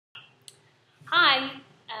Hi,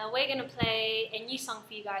 we're going to play a new song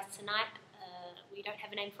for you guys tonight. We don't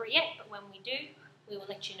have a name for it yet, but when we do, we will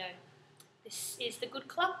let you know. This is The Good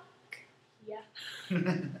Clock. Yeah.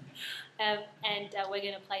 And we're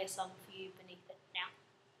going to play a song for you beneath it now.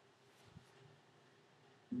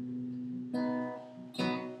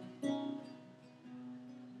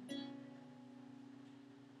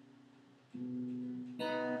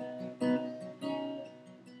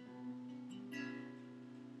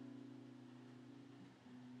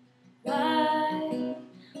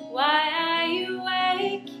 Why are you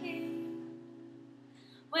waking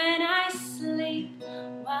when I sleep?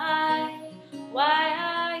 Why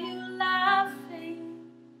are you laughing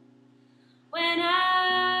when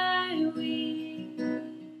I weep?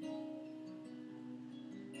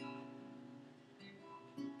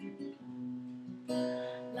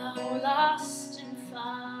 Long lost and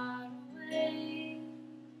far away,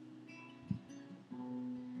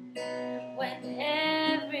 when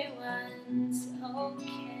everyone's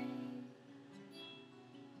okay.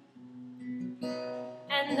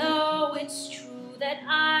 And though it's true that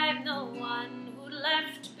I'm the one who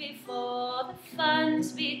left before the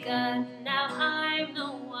fun's begun, now I'm the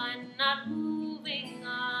one not moving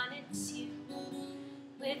on. It's you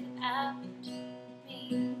without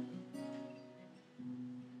me.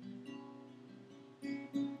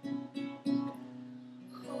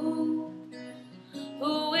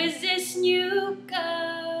 Who is this new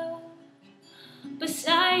girl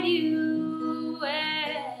beside you?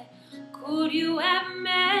 Where could you have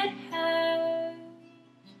met her?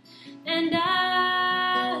 And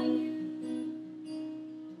are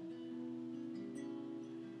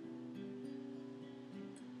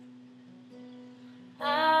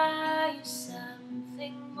you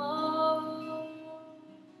something more?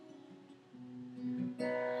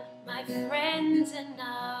 My friends are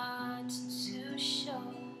not too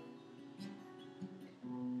sure.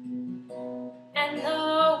 And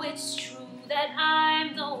though it's true that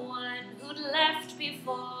I'm the one who'd left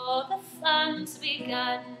before the fun's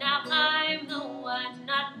begun, now I'm the one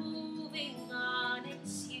not moving on.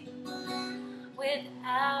 It's you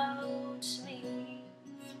without me.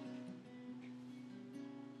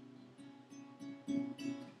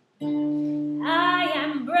 I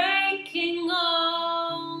am breaking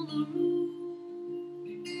all the rules,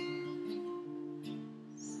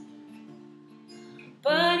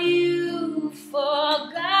 but you've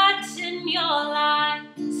forgotten your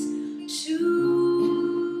lines too.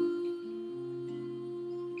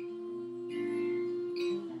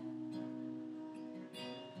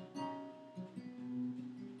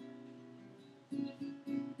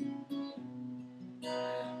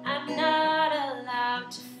 I'm not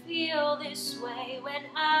allowed to feel this way when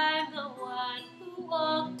I'm the one who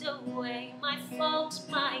walked away. My fault,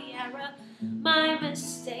 my error,